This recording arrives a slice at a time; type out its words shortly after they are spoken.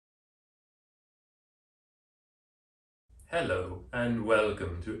Hello and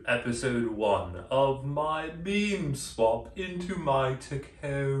welcome to episode 1 of my beam swap into my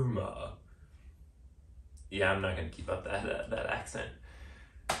Tacoma. Yeah, I'm not going to keep up that accent.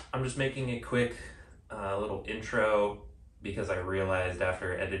 I'm just making a quick little intro because I realized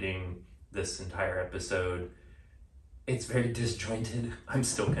after editing this entire episode, it's very disjointed. I'm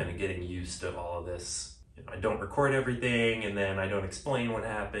still kind of getting used to all of this. I don't record everything and then I don't explain what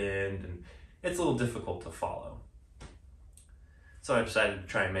happened, and it's a little difficult to follow. So I decided to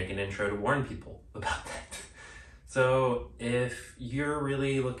try and make an intro to warn people about that. So if you're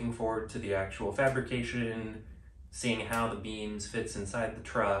really looking forward to the actual fabrication, seeing how the beams fits inside the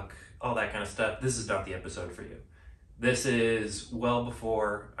truck, all that kind of stuff, this is not the episode for you. This is well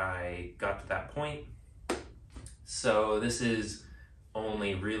before I got to that point. So this is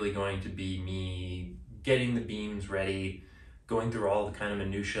only really going to be me getting the beams ready, going through all the kind of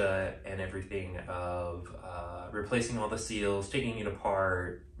minutia and everything of replacing all the seals, taking it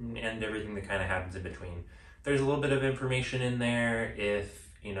apart, and everything that kind of happens in between. There's a little bit of information in there if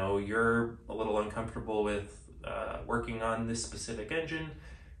you're a little uncomfortable with working on this specific engine.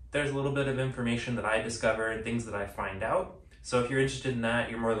 There's a little bit of information that I discover and things that I find out. So if you're interested in that,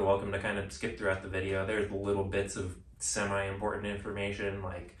 you're more than welcome to kind of skip throughout the video. There's little bits of semi-important information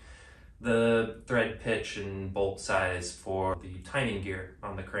like the thread pitch and bolt size for the timing gear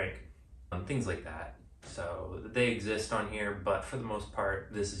on the crank, things like that. So they exist on here, but for the most part,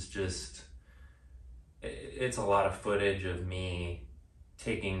 this is just, it's a lot of footage of me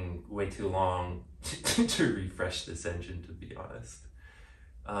taking way too long to refresh this engine, to be honest.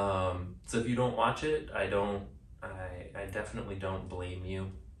 So if you don't watch it, I definitely don't blame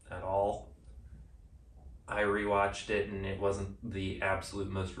you at all. I rewatched it and it wasn't the absolute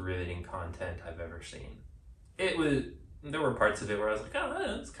most riveting content I've ever seen. There were parts of it where I was like,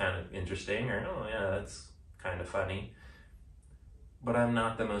 oh, that's kind of interesting, or oh yeah, that's kind of funny. But I'm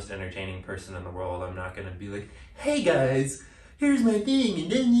not the most entertaining person in the world. I'm not gonna be like, hey guys, here's my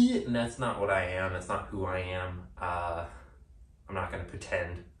thing, and that's not what I am. That's not who I am. I'm not gonna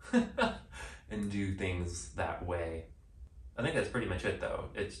pretend and do things that way. I think that's pretty much it though.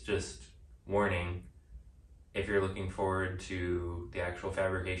 It's just warning. If you're looking forward to the actual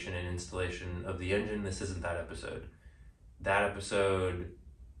fabrication and installation of the engine, this isn't that episode. That episode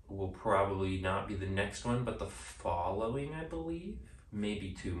will probably not be the next one, but the following, I believe.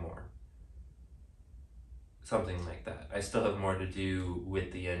 Maybe 2 more. Something like that. I still have more to do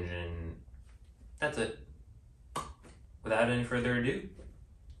with the engine. That's it. Without any further ado,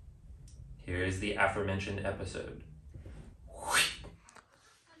 here is the aforementioned episode.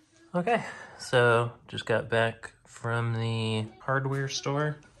 Okay, so just got back from the hardware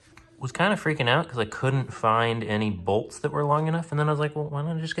store. Was kind of freaking out because I couldn't find any bolts that were long enough, and then I was like, well, why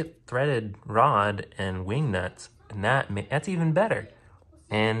don't I just get threaded rod and wing nuts, and that's even better.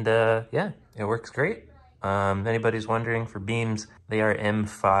 And yeah, it works great. If anybody's wondering, for beams, they are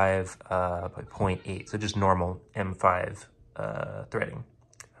M5 by 0.8, so just normal M5 threading.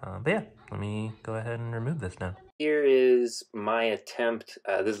 But yeah, let me go ahead and remove this now. Here is my attempt.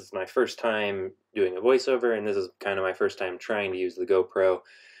 This is my first time doing a voiceover, and this is kind of my first time trying to use the GoPro.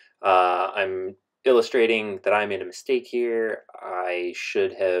 I'm illustrating that I made a mistake here. I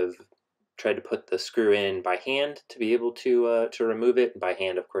should have tried to put the screw in by hand to be able to remove it. By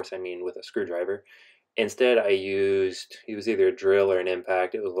hand, of course, I mean with a screwdriver. Instead, it was either a drill or an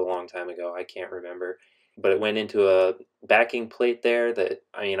impact. It was a long time ago. I can't remember. But it went into a backing plate there that,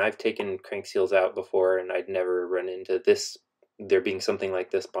 I've taken crank seals out before and I'd never run into there being something like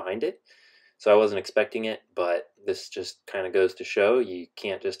this behind it. So I wasn't expecting it, but this just kind of goes to show you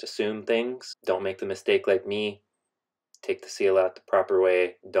can't just assume things. Don't make the mistake like me. Take the seal out the proper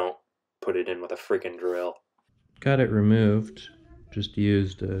way. Don't put it in with a freaking drill. Got it removed. Just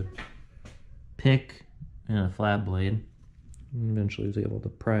used a pick and a flat blade. Eventually was able to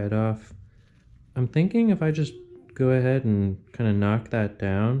pry it off. I'm thinking if I just go ahead and kind of knock that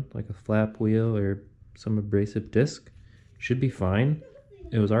down, like a flap wheel or some abrasive disc, should be fine.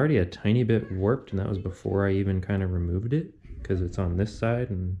 It was already a tiny bit warped, and that was before I even kind of removed it, because it's on this side,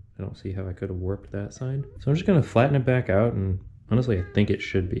 and I don't see how I could have warped that side. So I'm just going to flatten it back out, and honestly, I think it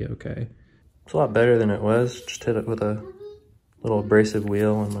should be okay. It's a lot better than it was. Just hit it with a little abrasive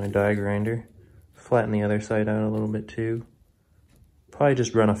wheel on my die grinder. Flatten the other side out a little bit too. Probably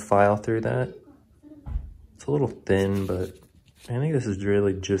just run a file through that. It's a little thin, but I think this is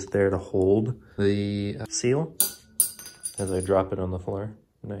really just there to hold the seal as I drop it on the floor.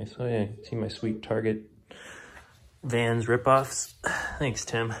 Nice. Oh yeah, see my sweet Target Vans ripoffs. Thanks,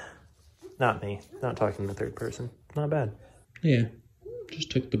 Tim. Not me. Not talking in the third person. Not bad. Yeah,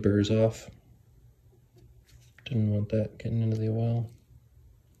 just took the burrs off. Didn't want that getting into the oil.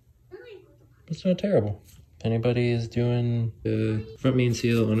 It's not terrible. If anybody is doing the front main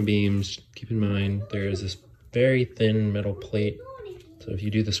seal on a beams, keep in mind there is this very thin metal plate. So if you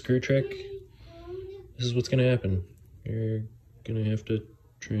do the screw trick, this is what's gonna happen. You're gonna have to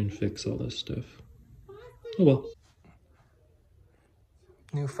try and fix all this stuff. Oh well.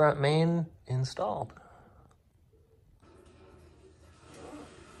 New front main installed.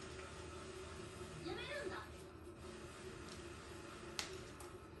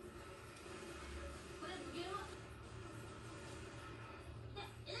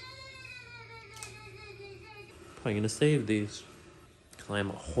 How am I gonna save these? Because I'm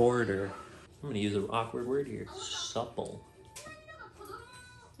a hoarder. I'm gonna use an awkward word here. Supple.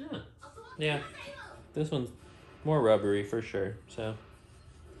 Yeah. This one's more rubbery for sure, so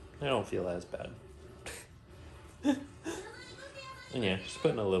I don't feel as bad. And yeah, just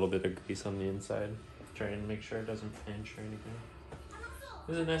putting a little bit of grease on the inside. Trying to make sure it doesn't pinch or anything.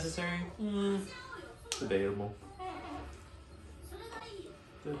 Is it necessary? Debatable.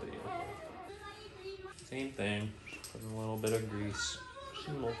 Same thing, just putting a little bit of grease.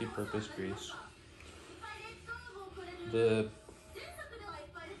 Some multi-purpose grease. The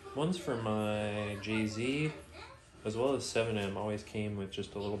ones for my JZ, as well as 7M, always came with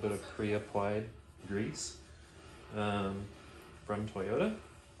just a little bit of pre-applied grease from Toyota,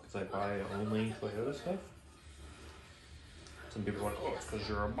 because I buy only Toyota stuff. Some people are like, oh, it's because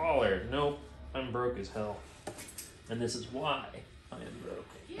you're a baller. Nope, I'm broke as hell. And this is why I am broke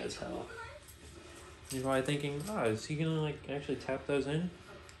as hell. You're probably thinking, oh, is he gonna like actually tap those in?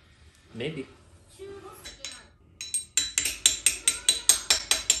 Maybe.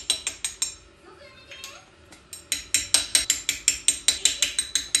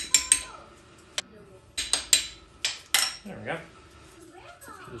 There we go.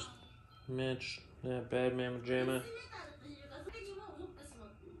 Just match that bad mamma jamma.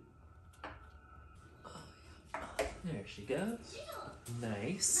 There she goes.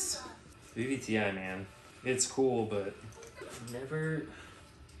 Nice. VVTI, man. It's cool, but never...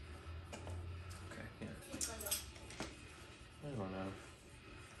 Okay, yeah. I don't know.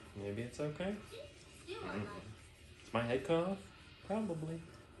 Maybe it's okay? I don't know. Is my head cut off? Probably.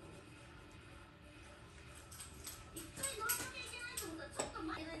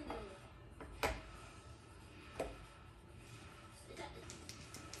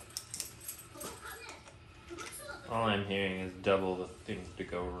 All I'm hearing is double the things to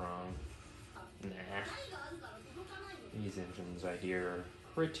go wrong. Nah. These engines I hear are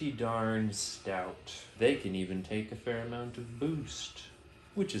pretty darn stout. They can even take a fair amount of boost,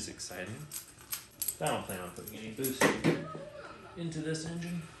 which is exciting. I don't plan on putting any boost into this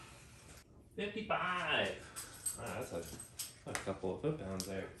engine. 55! Wow, that's a couple of foot-pounds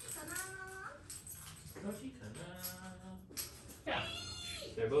there. Yeah,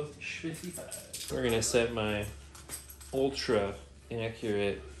 they're both 55. We're gonna set my ultra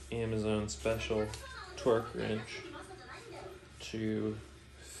accurate Amazon special torque wrench to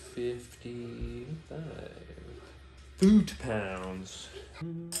 55 foot-pounds.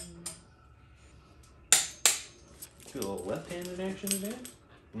 Do a little left-handed action today.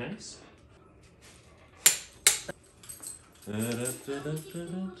 Nice. Don't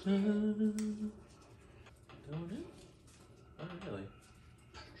it? Oh, really?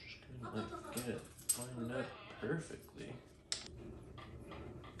 Just gonna like get it lined up perfectly.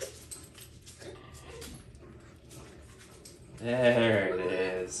 There it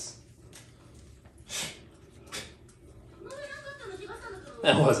is.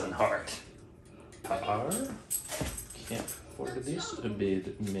 That wasn't hard. Car? Can't afford this a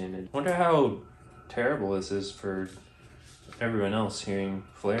bit minute. Wonder how terrible this is for everyone else hearing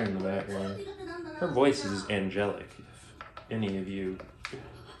Flair in the background. Her voice is angelic. If any of you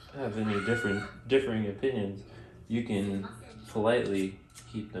have any differing opinions, you can politely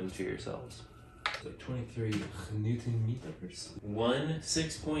keep them to yourselves. Like 23 Newton meters.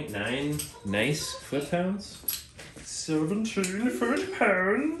 6.9 nice foot-pounds. 17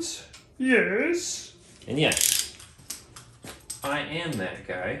 foot-pounds. Yes. And yes, I am that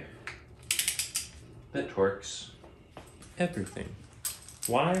guy that torques everything.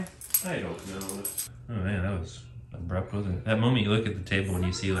 Why? I don't know. Oh man, that was abrupt, wasn't it? That moment you look at the table and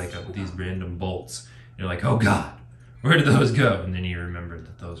you see like these random bolts, you're like, oh god, where did those go? And then you remember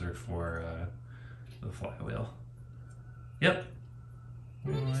that those are for the flywheel. Yep.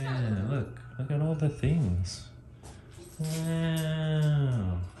 Oh yeah, look at all the things.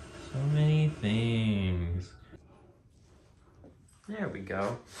 Wow, so many things. There we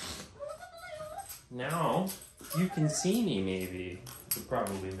go. Now you can see me maybe, but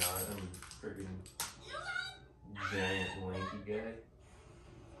probably not. I'm friggin' giant lanky guy.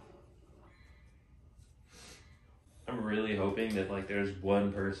 I'm really hoping that like there's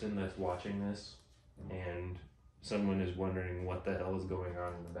one person that's watching this and someone is wondering what the hell is going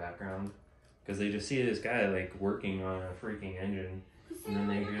on in the background, because they just see this guy like working on a freaking engine, and then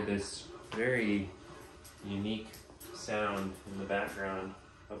they hear this very unique sound in the background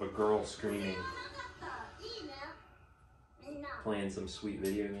of a girl screaming, playing some sweet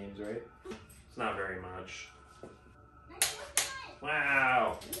video games, right? It's not very much.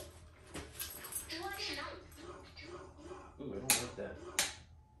 Wow! Ooh, I don't like that.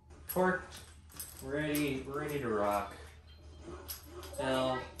 Torqued. Ready to rock.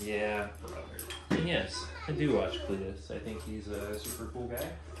 Hell yeah, brother. And yes, I do watch Cletus. I think he's a super cool guy.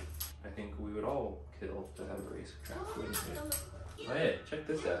 I think we would all kill to have a race track, wouldn't we? Oh yeah, check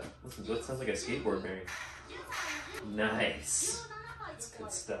this out. Listen, that sounds like a skateboard bearing. Nice. That's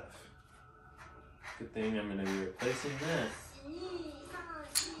good stuff. Good thing I'm gonna be replacing that.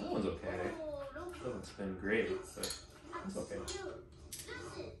 That one's okay. Doesn't spin great, but it's okay.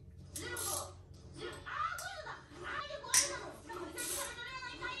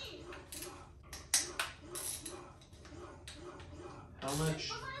 How much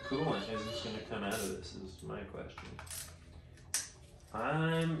coolant is going to come out of this is my question.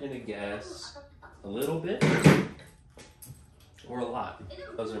 I'm going to guess a little bit or a lot.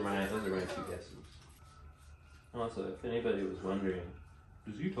 Those are my two guesses. Also, if anybody was wondering,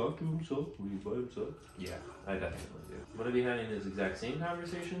 does he talk to himself when he's by himself? Yeah, I definitely do. Would I be having these exact same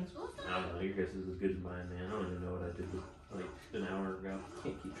conversations? I don't know, your guess is as good as mine, man. I don't even know what I did like an hour ago.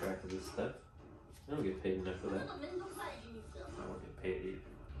 Can't keep track of this stuff. I don't get paid enough for that. I won't get paid either.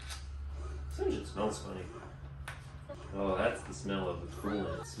 This engine smells funny. Oh, that's the smell of the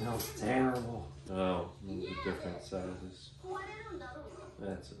coolant. It smells terrible. Oh, these are different sizes.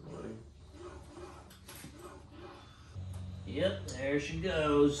 That's annoying. Yep, there she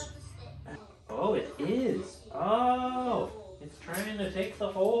goes. Oh, it is. Oh, it's trying to take the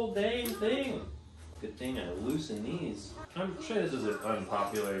whole dang thing. Good thing I loosen these. I'm sure this is an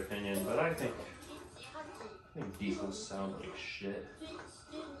unpopular opinion, but I think diesels sound like shit.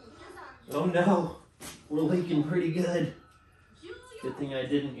 Oh no, we're leaking pretty good. Good thing I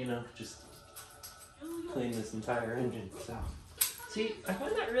didn't, just clean this entire engine. So, see, I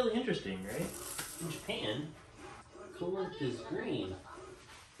find that really interesting, right? In Japan, coolant is green.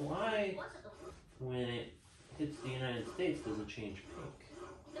 Why, when it hits the United States, does it change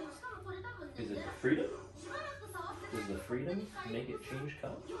pink? Is it the freedom? Does the freedom make it change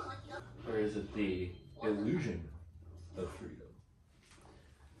color? Or is it the illusion of freedom?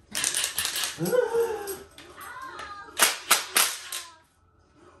 That's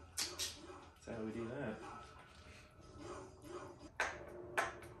how we do that.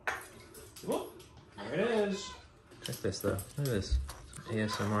 Whoop! There it is. Check this though. Look at this. Some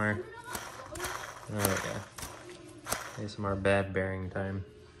ASMR. Oh yeah. ASMR bad bearing time.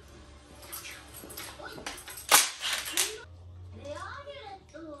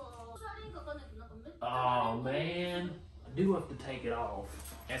 Oh man, I do have to take it off.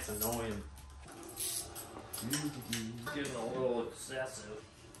 That's annoying. Getting a little excessive.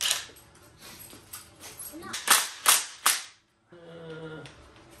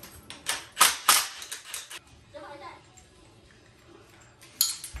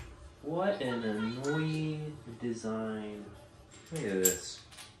 What an annoying design. Look at this.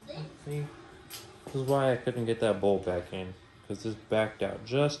 See? This is why I couldn't get that bolt back in. Because this backed out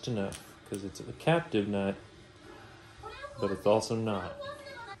just enough. Because it's a captive nut. But it's also not.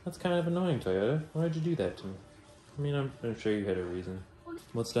 That's kind of annoying, Toyota. Why'd you do that to me? I mean, I'm sure you had a reason.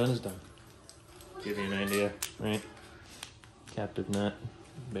 What's done is done. Give you an idea, right? Captive nut,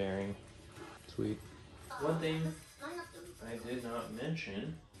 bearing. Sweet. One thing I did not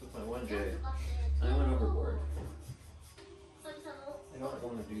mention with my 1J, I went overboard. I don't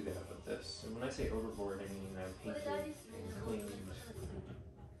want to do that with this. And when I say overboard, I mean I painted and cleaned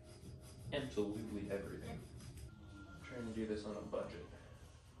absolutely everything. I'm trying to do this on a budget.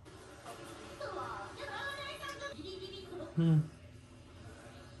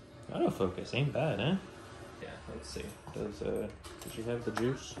 Autofocus ain't bad, huh? Yeah, let's see. Does she have the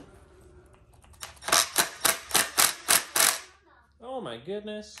juice? Oh my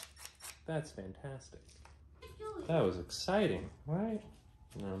goodness. That's fantastic. That was exciting, right?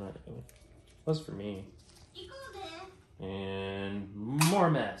 No, not really. It was for me. And more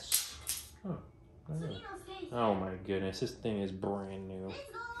mess. Oh, oh my goodness, this thing is brand new.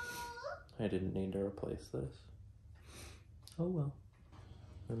 I didn't need to replace this. Oh well.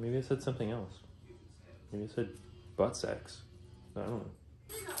 Or maybe I said something else. Maybe I said butt sex. I don't know.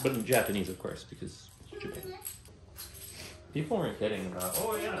 But in Japanese, of course, because Japan. People weren't kidding about,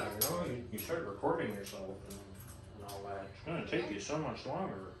 oh yeah, you know, you start recording yourself and all that. It's gonna take you so much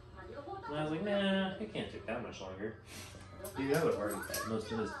longer. And I was like, nah, it can't take that much longer. Dude, I would already had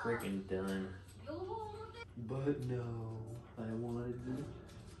most of this freaking done. But no, I wanted to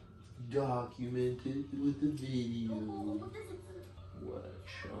document it with a video. What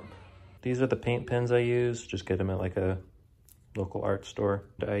a chump. These are the paint pens I use. Just get them at like a local art store.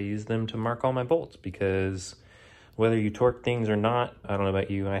 I use them to mark all my bolts because whether you torque things or not, I don't know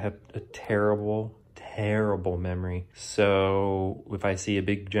about you, I have a terrible memory. So if I see a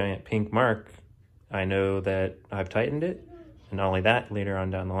big giant pink mark, I know that I've tightened it. And not only that, later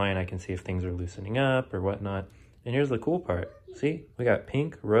on down the line, I can see if things are loosening up or whatnot. And here's the cool part. See, we got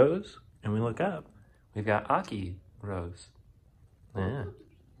pink rose, and we look up, we've got Aki rose. Yeah,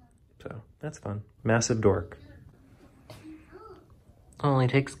 so that's fun. Massive dork. Only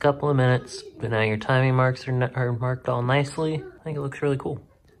takes a couple of minutes, but now your timing marks are marked all nicely. I think it looks really cool.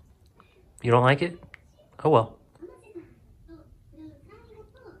 You don't like it? Oh well.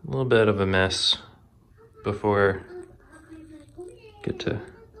 A little bit of a mess before I get to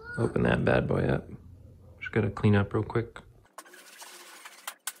open that bad boy up. Just gotta clean up real quick.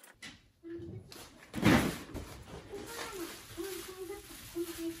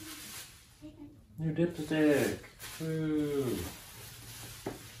 New dipstick. Woo.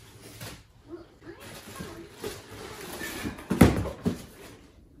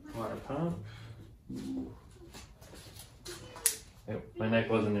 Water pump. Yep, my neck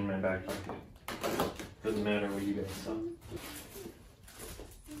wasn't in my back pocket. Doesn't matter what you guys saw.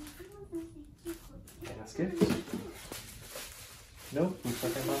 Gasket. Nope, we're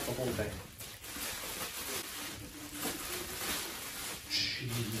talking about the whole thing.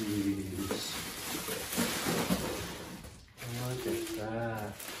 Jeez. Look at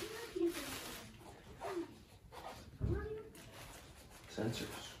that.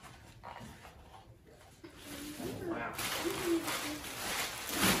 Sensors. Wow.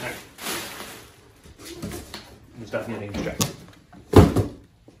 Alright. Stop getting distracted.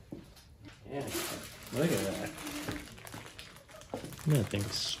 Yeah, look at that. That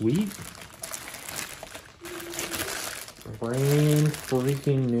thing's sweet. Brand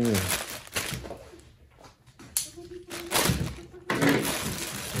freaking new.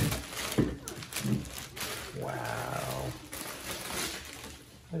 Wow.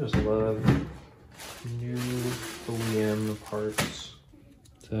 I just love new OEM parts.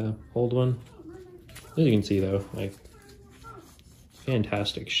 It's an old one. As you can see though, like,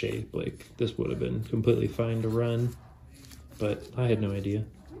 fantastic shape. Like, this would have been completely fine to run, but I had no idea.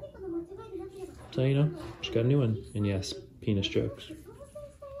 So, you know, just got a new one. And yes, penis jokes.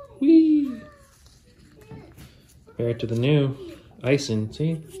 Whee! Compare it to the new icing.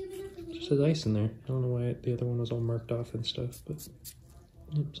 See? It just says ice in there. I don't know why the other one was all marked off and stuff, but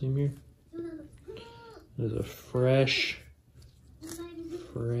yep, same here. There's a fresh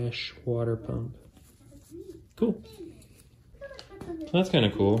water pump. Cool. That's kind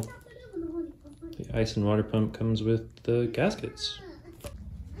of cool. The ice and water pump comes with the gaskets.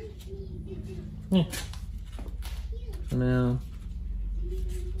 Yeah. So now,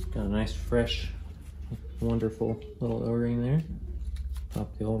 got a nice, fresh, wonderful little O-ring there.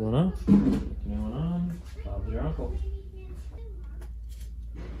 Pop the old one off, put the new one on, Bob's your uncle.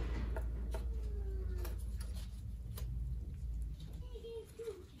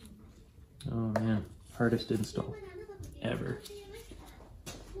 Oh man, hardest install ever.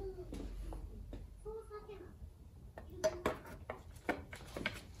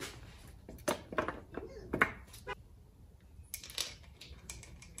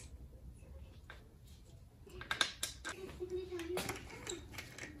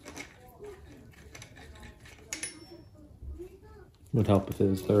 Would help if it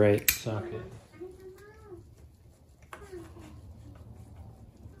was the right socket.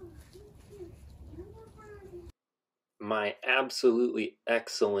 My absolutely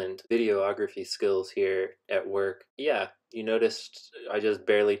excellent videography skills here at work. Yeah, you noticed I just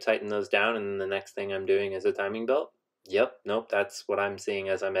barely tightened those down and the next thing I'm doing is a timing belt? Yep, nope, that's what I'm seeing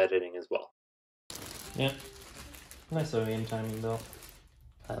as I'm editing as well. Yeah, nice OEM timing belt.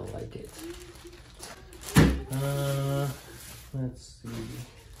 I like it. Let's see.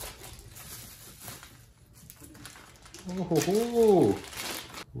 Oh,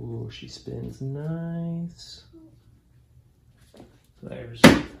 ooh, she spins nice. There's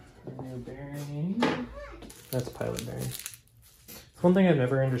a new bearing. That's pilot bearing. It's one thing I've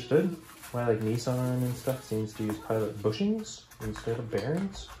never understood, why like Nissan and stuff seems to use pilot bushings instead of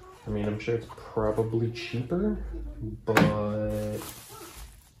bearings. I mean, I'm sure it's probably cheaper, but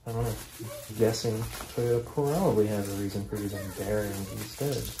I don't know. I'm guessing Toyota probably has a reason for using bearings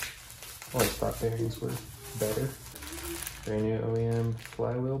instead. I always thought bearings were better. Brand new OEM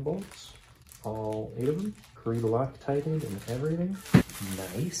flywheel bolts. All 8 of them. Creed Loctited and everything.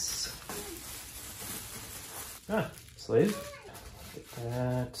 Nice. Ah, slave. Look at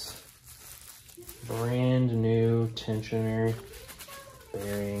that. Brand new tensioner,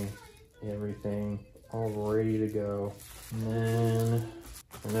 bearing, everything, all ready to go. And then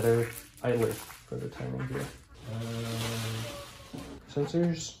another idler for the timing gear.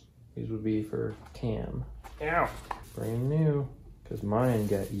 Sensors, these would be for cam. Ow! Brand new, because mine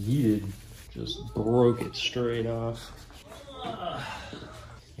got yeeted. Just broke it straight off. I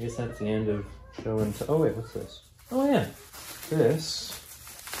guess that's the end of showing. Oh wait, what's this? Oh yeah, this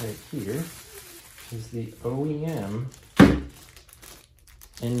right here is the OEM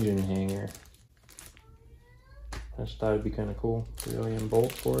engine hanger. I just thought it'd be kind of cool. The OEM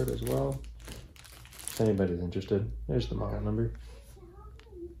bolt for it as well. If anybody's interested, there's the model number.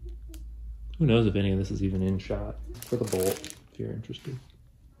 Who knows if any of this is even in shot for the bolt, if you're interested.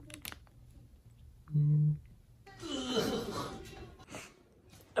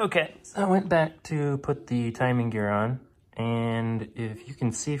 Okay, so I went back to put the timing gear on, and if you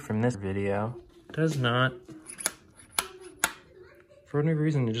can see from this video, it does not, for whatever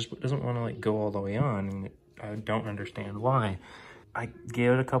reason, it just doesn't want to like go all the way on, and I don't understand why. I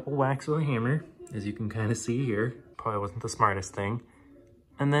gave it a couple whacks with a hammer, as you can kind of see here. Probably wasn't the smartest thing.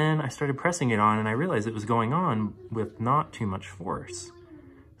 And then I started pressing it on, and I realized it was going on with not too much force.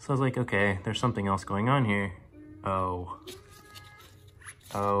 So I was like, okay, there's something else going on here. Oh.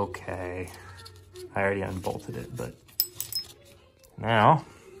 Okay. I already unbolted it, but now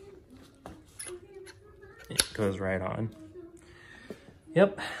it goes right on.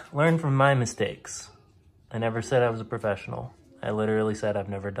 Yep, learn from my mistakes. I never said I was a professional. I literally said I've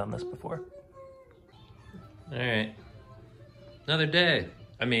never done this before. All right, another day.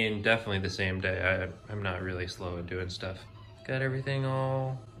 I mean, definitely the same day. I'm not really slow at doing stuff. Got everything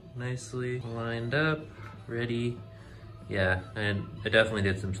all nicely lined up, ready. Yeah, and I definitely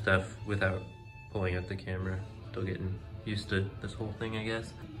did some stuff without pulling out the camera. Still getting used to this whole thing, I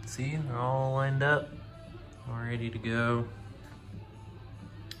guess. See, they're all lined up, all ready to go.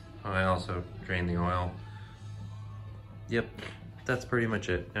 Oh, I also drained the oil. Yep, that's pretty much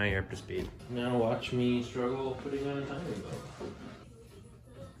it. Now you're up to speed. Now watch me struggle putting on a timing belt.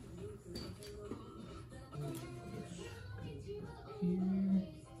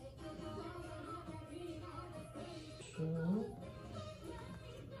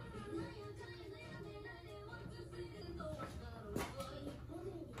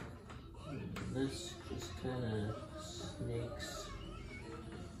 This just kind of snakes.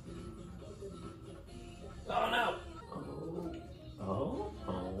 Oh no! Oh.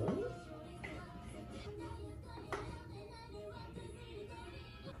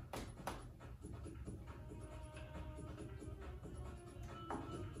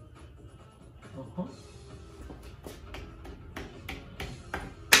 Uh-huh.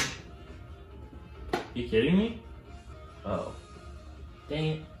 You kidding me? Oh. Dang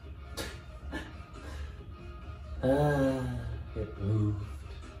it. It moved.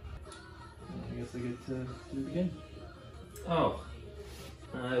 I guess I get to do it again. Oh,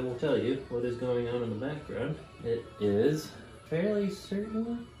 I will tell you what is going on in the background. It is fairly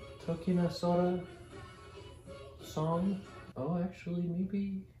certain Tokina Sora song. Oh, actually,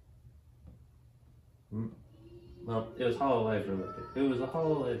 maybe. Well, it was Hololive related. It was a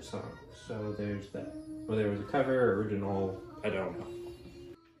Hololive song, so there's that. Whether it was a cover or original, I don't know.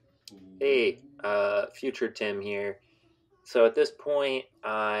 Hey, future Tim here. So at this point,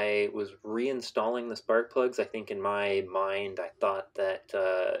 I was reinstalling the spark plugs. I think in my mind, I thought that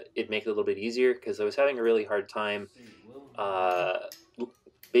it'd make it a little bit easier because I was having a really hard time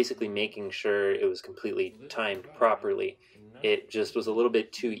basically making sure it was completely timed properly. It just was a little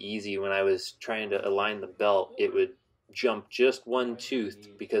bit too easy when I was trying to align the belt. It would jump just one tooth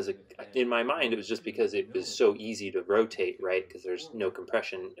because in my mind it was just because it was so easy to rotate, right? Because there's no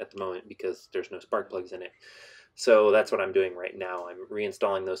compression at the moment because there's no spark plugs in it. So that's what I'm doing right now. I'm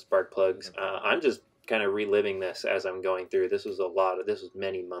reinstalling those spark plugs. I'm just kind of reliving this as I'm going through. This was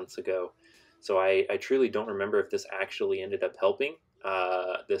many months ago. So I truly don't remember if this actually ended up helping.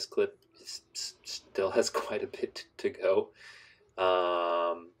 This clip still has quite a bit to go.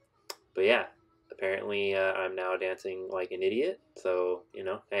 But yeah, apparently I'm now dancing like an idiot. So, you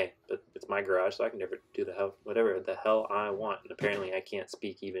know, hey, but it's my garage, so I can never do whatever the hell I want. And apparently I can't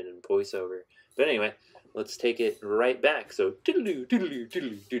speak even in voiceover. But anyway, let's take it right back. So, doodaloo, doodaloo,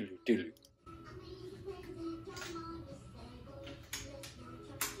 doodaloo, doodaloo, doodaloo.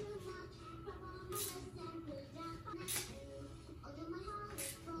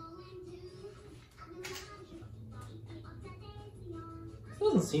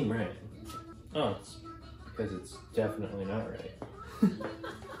 doesn't seem right. Oh, it's because it's definitely not right.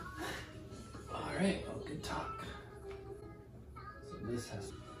 Alright, well, good talk. So this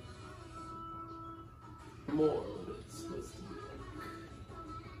has more than it's supposed to be.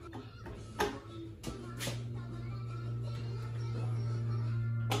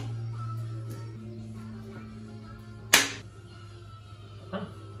 Huh,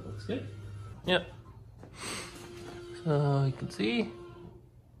 looks good. Yep. So you can see,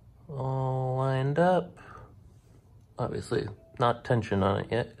 all lined up. Obviously, not tension on it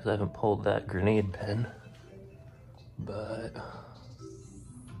yet because I haven't pulled that grenade pin, but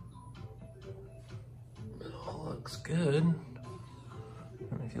it all looks good.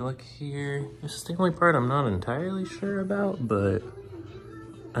 And if you look here, this is the only part I'm not entirely sure about, but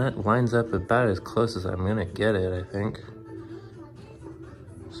that lines up about as close as I'm gonna get it, I think.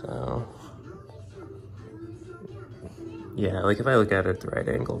 So, yeah, like if I look at it at the right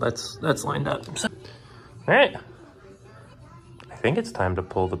angle, that's lined up. So, all right. I think it's time to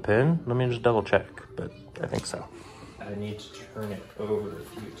pull the pin. Let me just double check, but I think so. I need to turn it over a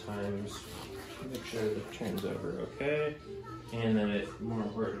few times to make sure that it turns over okay. And that it, more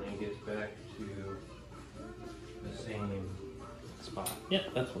importantly, gets back to the same spot. Yeah,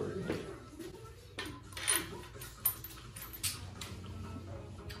 that's where we're gonna do.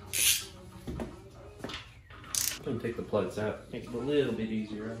 I'm gonna take the plugs out, make it a little bit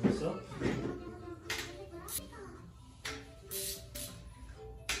easier on myself.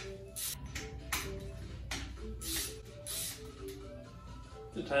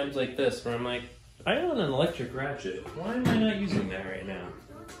 The times like this where I'm like, I own an electric ratchet. Why am I not using that right now?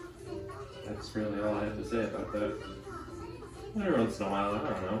 That's really all I have to say about that. Every once in a while, I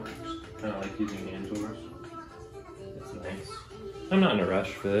don't know, just kind of like using hand tools. It's nice. I'm not in a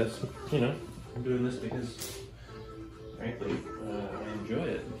rush for this, you know. I'm doing this because, frankly, I enjoy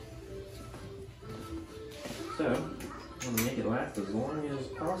it. So, I want to make it last as long as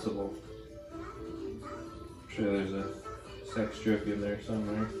possible. I'm sure there's a sex joke in there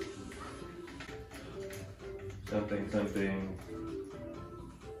somewhere. Something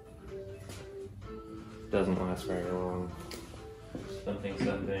doesn't last very long. Something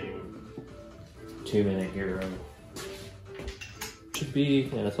 2-minute hero. Should be,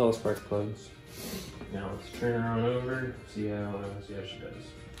 yeah, it's all spark plugs. Now let's turn her on over, see how she does.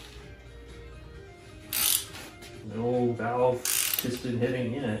 No valve piston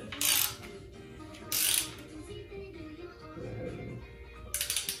hitting yet. Go ahead and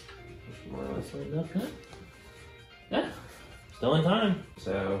push more or less like that. Huh? Yeah, still in time.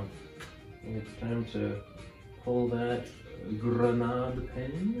 So I think it's time to pull that grenade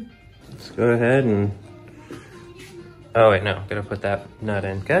pin. Let's go ahead and, oh wait, no, gotta put that nut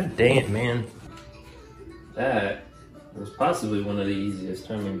in. God dang it, man. That was possibly one of the easiest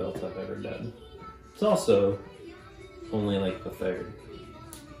timing belts I've ever done. It's also only like the third.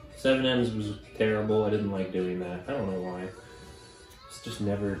 7Ms was terrible, I didn't like doing that. I don't know why. It's just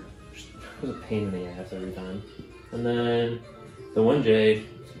never, it was a pain in the ass every time. And then the 1J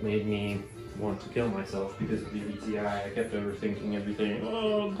made me want to kill myself because of the VTI. I kept overthinking everything.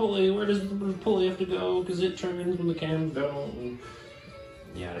 Oh, pulley, where does the pulley have to go? Because it turns when the cams don't. And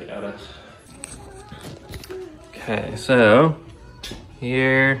yada yada. Okay, so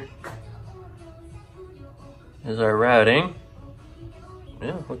here is our routing.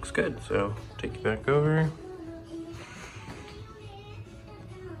 Yeah, looks good. So take it back over.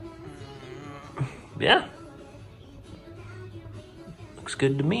 Yeah. Looks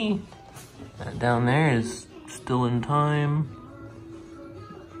good to me. That down there is still in time.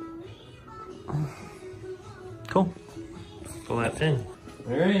 Cool. Pull that pin.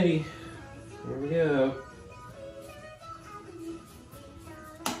 Alrighty, here we go.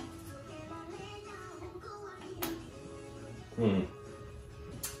 Why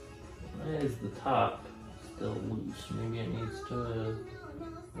is the top still loose? Maybe it needs to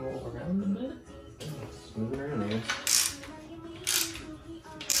roll around a bit? Let's move it around here.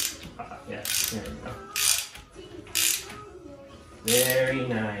 Yeah, there we go. Very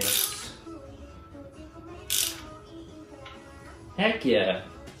nice. Heck yeah.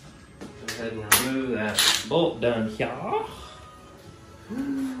 Go ahead and remove that bolt down here.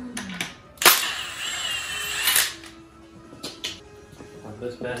 Pop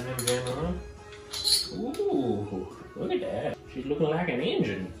this bad membrane on. Ooh, look at that. She's looking like an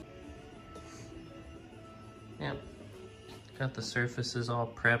engine. Yep. Got the surfaces all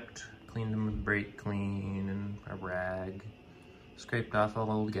prepped. Cleaned them with brake clean and a rag. Scraped off all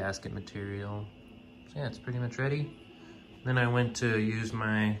old gasket material. So yeah, it's pretty much ready. Then I went to use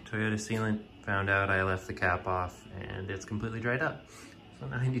my Toyota sealant, found out I left the cap off and it's completely dried up. So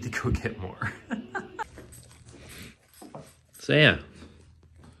now I need to go get more. So yeah,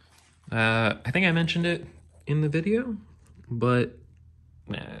 I think I mentioned it in the video, but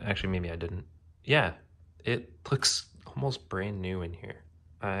actually maybe I didn't. Yeah, it looks almost brand new in here.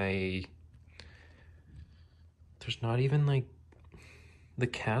 There's not even like, the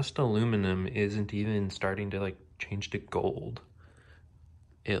cast aluminum isn't even starting to like change to gold.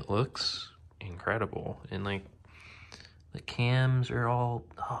 It looks incredible. And like the cams are all,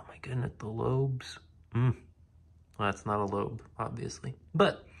 oh my goodness, the lobes. Well, that's not a lobe, obviously.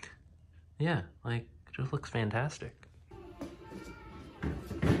 But yeah, like it just looks fantastic.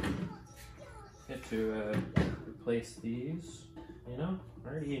 Get to replace these, you know,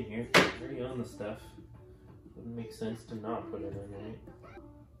 already in here, already on the stuff. Wouldn't make sense to not put it in, right?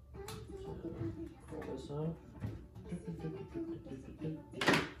 So, pull this off.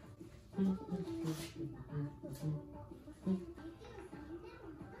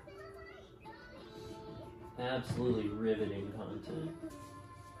 Absolutely riveting content.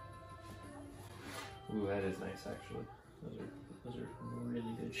 Ooh, that is nice actually. Those are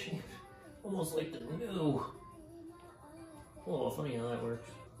really good shape. Almost like they're new. Oh, funny how that works.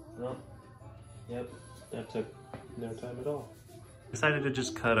 Well, yep, that took no time at all. Decided to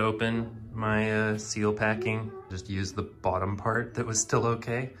just cut open my seal packing. Just use the bottom part that was still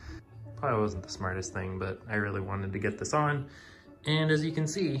okay. Probably wasn't the smartest thing, but I really wanted to get this on. And as you can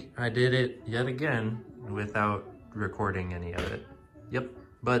see, I did it yet again without recording any of it. Yep,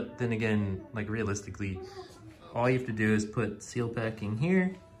 but then again, like realistically, all you have to do is put seal packing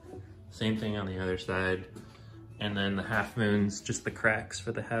here, same thing on the other side, and then the half moons, just the cracks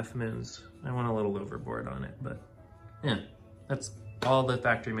for the half moons. I went a little overboard on it, but yeah, that's all the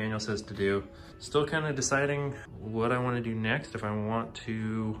factory manual says to do. Still kind of deciding what I want to do next, if I want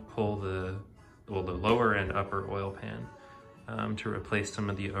to pull the lower and upper oil pan to replace some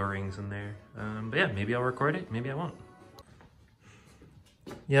of the O-rings in there. But yeah, maybe I'll record it, maybe I won't.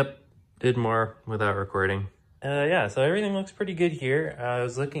 Yep, did more without recording. Yeah, so everything looks pretty good here. I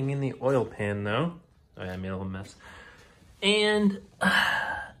was looking in the oil pan though. Oh yeah, I made a little mess. And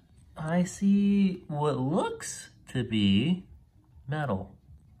I see what looks to be metal.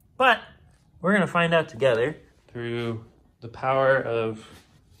 But we're gonna find out together through the power of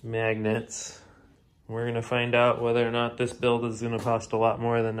magnets. We're gonna find out whether or not this build is gonna cost a lot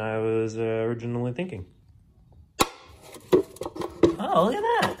more than I was originally thinking. Oh, look at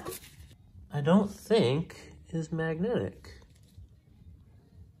that. I don't think is magnetic.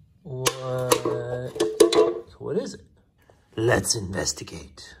 What? So what is it? Let's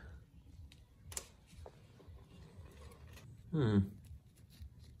investigate.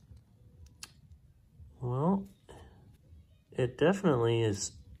 Well, it definitely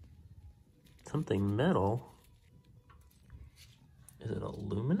is something metal. Is it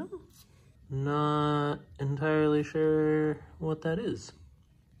aluminum? Not entirely sure what that is.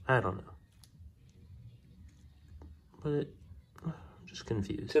 I don't know. But I'm just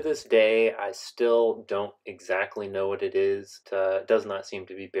confused. To this day, I still don't exactly know what it is. It does not seem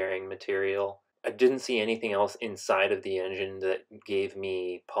to be bearing material. I didn't see anything else inside of the engine that gave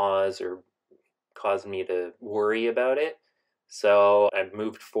me pause or caused me to worry about it. So I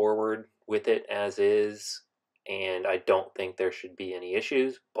moved forward with it as is, and I don't think there should be any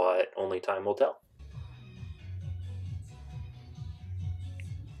issues, but only time will tell.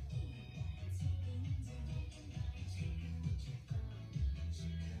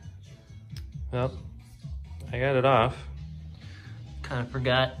 Well, I got it off. Kind of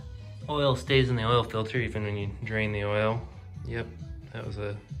forgot oil stays in the oil filter even when you drain the oil. Yep, that was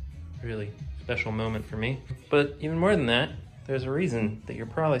a really special moment for me. But even more than that, there's a reason that you're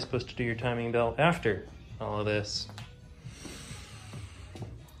probably supposed to do your timing belt after all of this.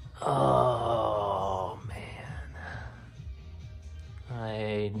 Oh man,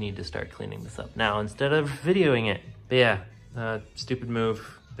 I need to start cleaning this up now instead of videoing it. But yeah, stupid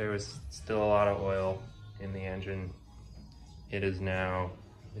move. There was still a lot of oil in the engine. It is now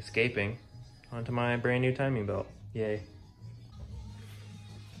escaping onto my brand new timing belt. Yay.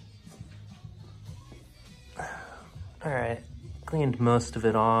 All right, cleaned most of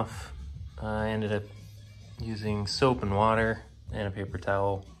it off. I ended up using soap and water and a paper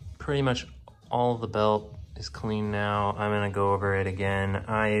towel. Pretty much all of the belt is clean now. I'm gonna go over it again.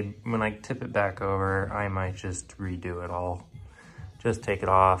 When I tip it back over, I might just redo it all. Just take it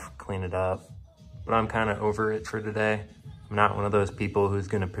off, clean it up. But I'm kind of over it for today. I'm not one of those people who's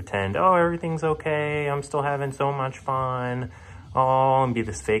gonna pretend, oh, everything's okay, I'm still having so much fun. Oh, and be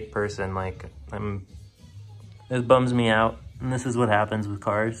this fake person. Like, it bums me out. And this is what happens with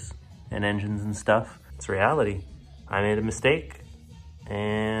cars and engines and stuff. It's reality. I made a mistake.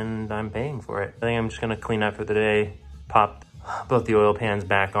 and I'm paying for it. I think I'm just gonna clean up for the day, pop both the oil pans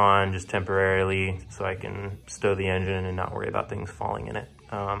back on just temporarily so I can stow the engine and not worry about things falling in it.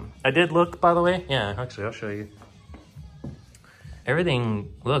 I did look, by the way. Yeah, actually, I'll show you.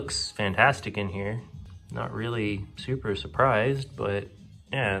 Everything looks fantastic in here. Not really super surprised, but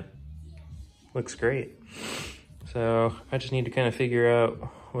yeah, looks great. So I just need to kind of figure out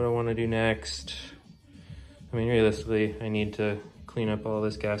what I want to do next. I mean, realistically, I need to clean up all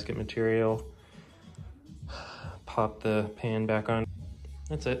this gasket material, pop the pan back on.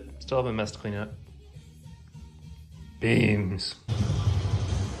 That's it. Still have a mess to clean up. Beams.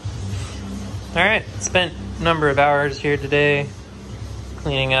 All right, spent a number of hours here today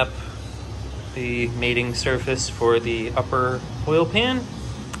cleaning up the mating surface for the upper oil pan.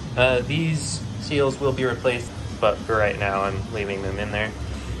 These seals will be replaced, but for right now I'm leaving them in there.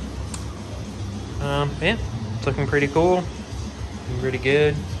 Yeah, it's looking pretty cool, looking pretty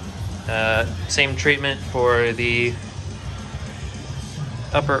good. Same treatment for the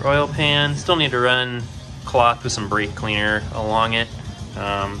upper oil pan. Still need to run cloth with some brake cleaner along it.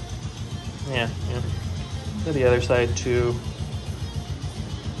 Yeah. To the other side too.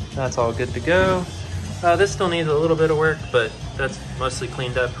 That's all good to go. This still needs a little bit of work, but that's mostly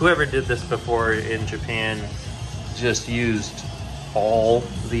cleaned up. Whoever did this before in Japan just used all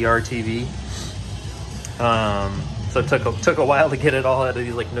the RTV. So it took a while to get it all out of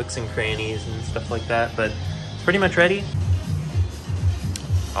these like nooks and crannies and stuff like that, but it's pretty much ready.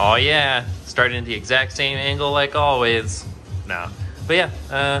 Oh yeah, starting at the exact same angle like always. No, but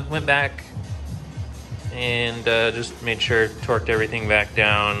yeah, went back and just made sure, torqued everything back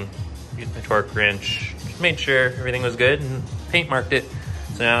down, used my torque wrench, just made sure everything was good and paint marked it.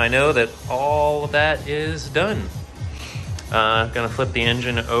 So now I know that all of that is done. Gonna flip the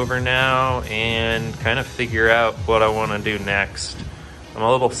engine over now and kind of figure out what I want to do next. I'm a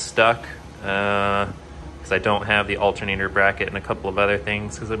little stuck because I don't have the alternator bracket and a couple of other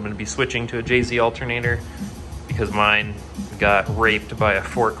things, because I'm going to be switching to a JZ alternator because mine got raped by a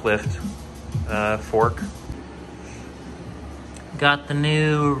forklift fork. Got the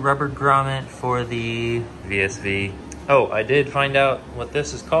new rubber grommet for the VSV. Oh, I did find out what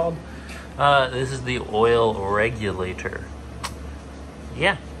this is called. This is the oil regulator.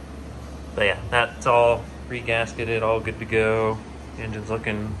 Yeah, but yeah, that's all re-gasketed, all good to go. The engine's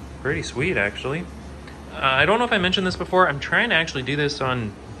looking pretty sweet, actually. I don't know if I mentioned this before. I'm trying to actually do this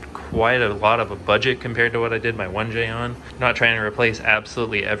on quite a lot of a budget compared to what I did my 1J on. Not trying to replace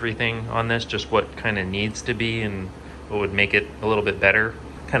absolutely everything on this, just what kind of needs to be and what would make it a little bit better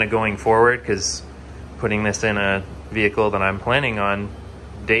kind of going forward, because putting this in a vehicle that I'm planning on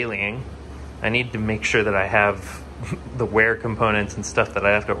dailying, I need to make sure that I have the wear components and stuff that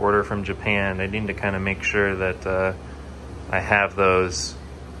I have to order from Japan. I need to kind of make sure that I have those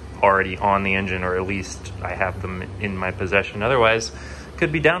already on the engine, or at least I have them in my possession. Otherwise,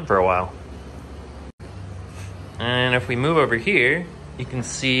 could be down for a while. And if we move over here, you can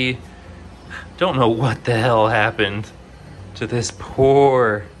see, don't know what the hell happened to this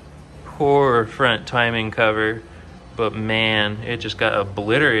poor front timing cover, but man, it just got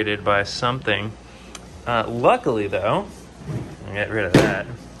obliterated by something. Luckily though, I'll get rid of that.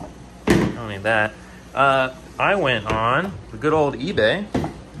 I don't need that. I went on the good old eBay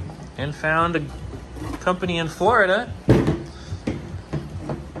and found a company in Florida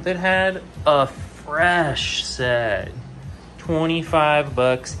that had a fresh set. 25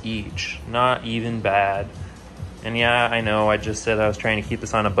 bucks each. Not even bad. And yeah, I know I just said I was trying to keep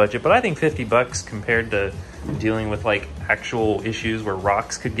this on a budget, but I think 50 bucks compared to dealing with like actual issues where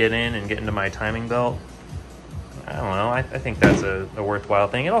rocks could get in and get into my timing belt, I don't know, I think that's a worthwhile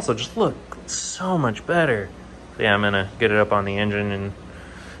thing. It also just looks so much better. So yeah, I'm gonna get it up on the engine and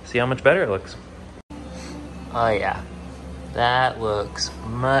see how much better it looks. Oh yeah, that looks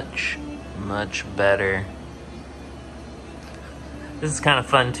much better. This is kind of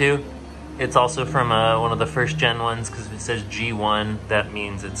fun too. It's also from one of the first gen ones, because it says G1. That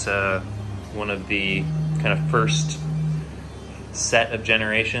means it's one of the kind of first set of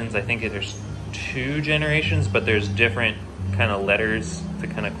generations. I think there's 2 generations, but there's different kind of letters to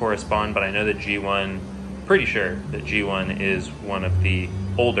kind of correspond. But I know that G1, pretty sure that G1 is one of the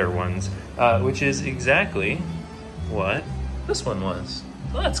older ones, which is exactly what this one was.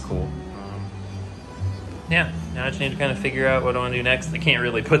 Well, that's cool. Yeah, now I just need to kind of figure out what I want to do next. I can't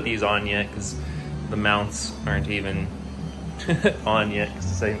really put these on yet because the mounts aren't even on yet,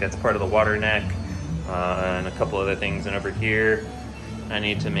 because I think that's part of the water neck and a couple other things. And over here, I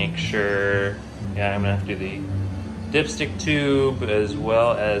need to make sure, yeah, I'm gonna have to do the dipstick tube as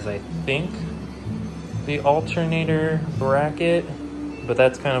well as I think the alternator bracket. But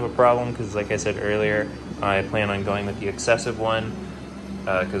that's kind of a problem because, like I said earlier, I plan on going with the excessive one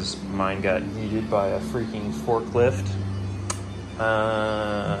because mine got yeeted by a freaking forklift.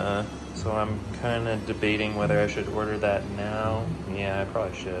 So I'm kind of debating whether I should order that now. Yeah, I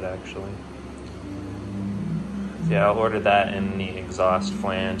probably should actually. Yeah, I'll order that in the exhaust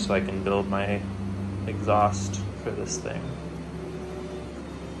flange so I can build my exhaust for this thing.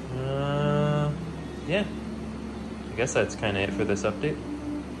 Yeah, I guess that's kind of it for this update.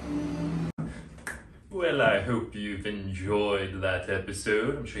 Well, I hope you've enjoyed that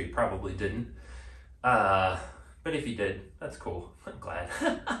episode. I'm sure you probably didn't. But if you did, that's cool. I'm glad.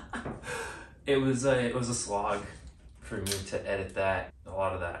 It was a slog for me to edit that. A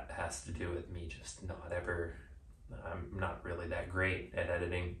lot of that has to do with me just I'm not really that great at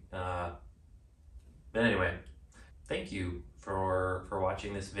editing. But anyway, thank you for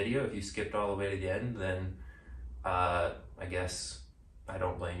watching this video. If you skipped all the way to the end, then I guess I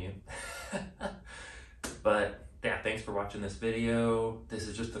don't blame you. But yeah, thanks for watching this video. This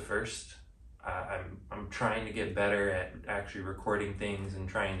is just the first. I'm trying to get better at actually recording things and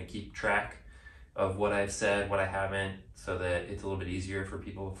trying to keep track of what I've said, what I haven't, so that it's a little bit easier for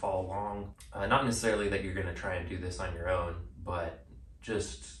people to follow along. Not necessarily that you're gonna try and do this on your own, but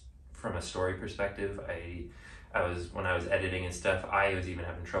just from a story perspective, when I was editing and stuff, I was even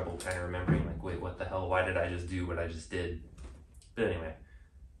having trouble kind of remembering, like, wait, what the hell? Why did I just do what I just did? But anyway,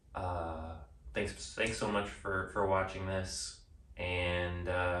 thanks so much for watching this, and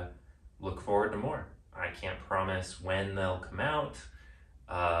look forward to more. I can't promise when they'll come out.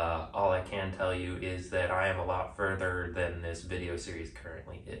 All I can tell you is that I am a lot further than this video series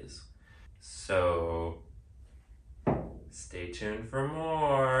currently is. So stay tuned for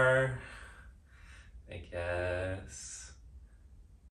more, I guess.